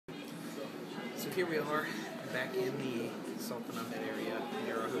So here we are, back in the Sultanahmet area,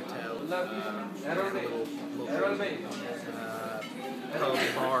 near our hotel, a little local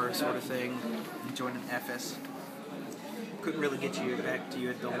pub, bar sort of thing, enjoying an Efes. Couldn't really get you back to you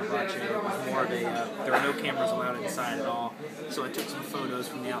at Dolmabahce. It was more of a, there were no cameras allowed inside at all, so I took some photos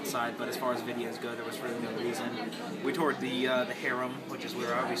from the outside, but as far as videos go, there was really no reason. We toured the harem, which is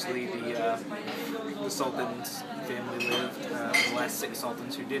where obviously the Sultan's family lived, the last 6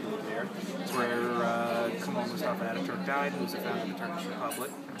 Sultans who did live there. It's where Kemal Mustafa Ataturk died, who was the founder of the Turkish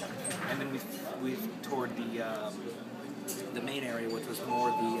Republic. And then we've toured the main area, which was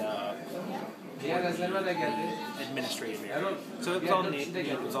more the administrative area. So it was all neat,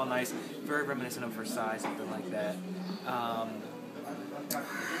 it was all nice, very reminiscent of Versailles, something like that.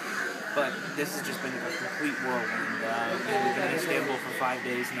 But this has just been a complete whirlwind. We've been in Istanbul for 5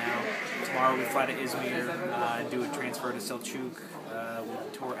 days now. Tomorrow we fly to Izmir and do a transfer to Selçuk. We'll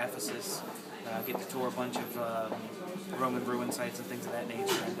tour Ephesus, get to tour a bunch of Roman ruin sites and things of that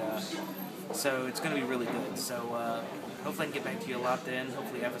nature. And so it's going to be really good. So hopefully I can get back to you a lot then.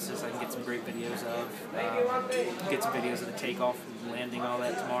 Hopefully Ephesus I can get some great videos of. Get some videos of the takeoff, landing, all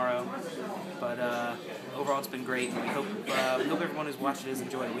that tomorrow. But overall it's been great. We hope everyone who's watched it has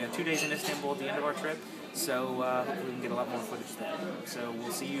enjoyed it. We have 2 days in Istanbul at the end of our trip, so hopefully we can get a lot more footage then. So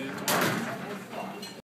we'll see you tomorrow.